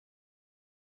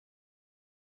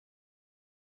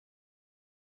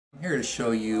here to show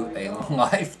you a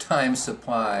lifetime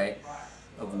supply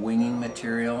of winging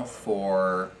material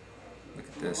for, look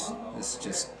at this, this is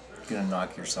just gonna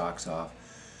knock your socks off.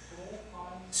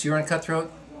 Sea run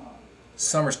cutthroat,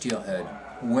 summer steelhead,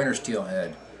 winter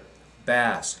steelhead,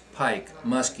 bass, pike,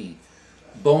 muskie,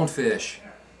 bonefish,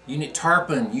 you need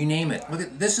tarpon, you name it. Look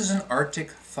at this, is an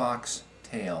Arctic fox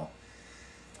tail.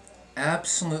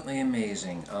 Absolutely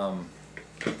amazing.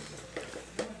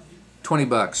 20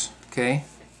 bucks, okay?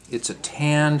 It's a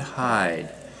tanned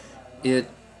hide. It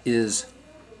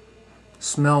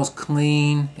smells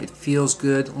clean, it feels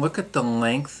good. Look at the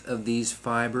length of these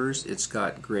fibers. It's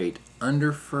got great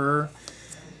underfur.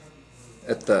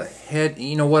 At the head,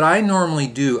 you know what I normally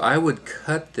do, I would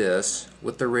cut this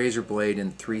with the razor blade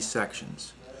in 3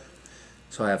 sections.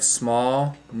 So I have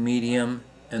small, medium,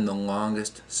 and the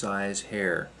longest size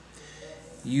hair.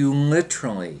 You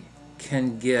literally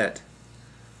can get,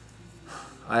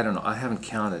 I don't know, I haven't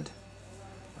counted.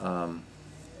 I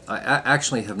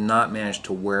actually have not managed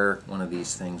to wear one of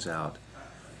these things out.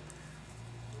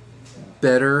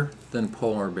 Better than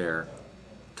polar bear.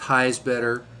 Ties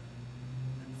better.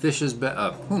 Fishes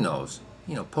better. Who knows?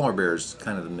 You know, polar bear is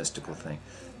kind of the mystical thing.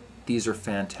 These are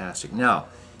fantastic. Now,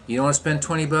 you don't want to spend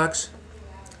 20 bucks?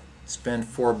 Spend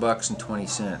 4 bucks and 20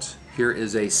 cents. Here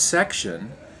is a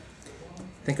section.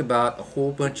 Think about a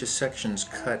whole bunch of sections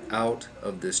cut out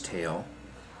of this tail.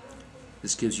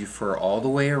 This gives you fur all the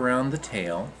way around the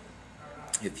tail.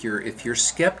 If you're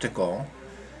skeptical,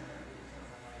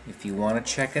 if you want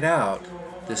to check it out,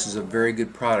 this is a very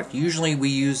good product. Usually we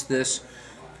use this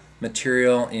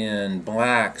material in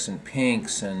blacks and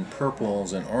pinks and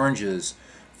purples and oranges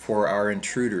for our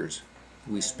intruders.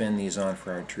 We spin these on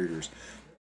for our intruders.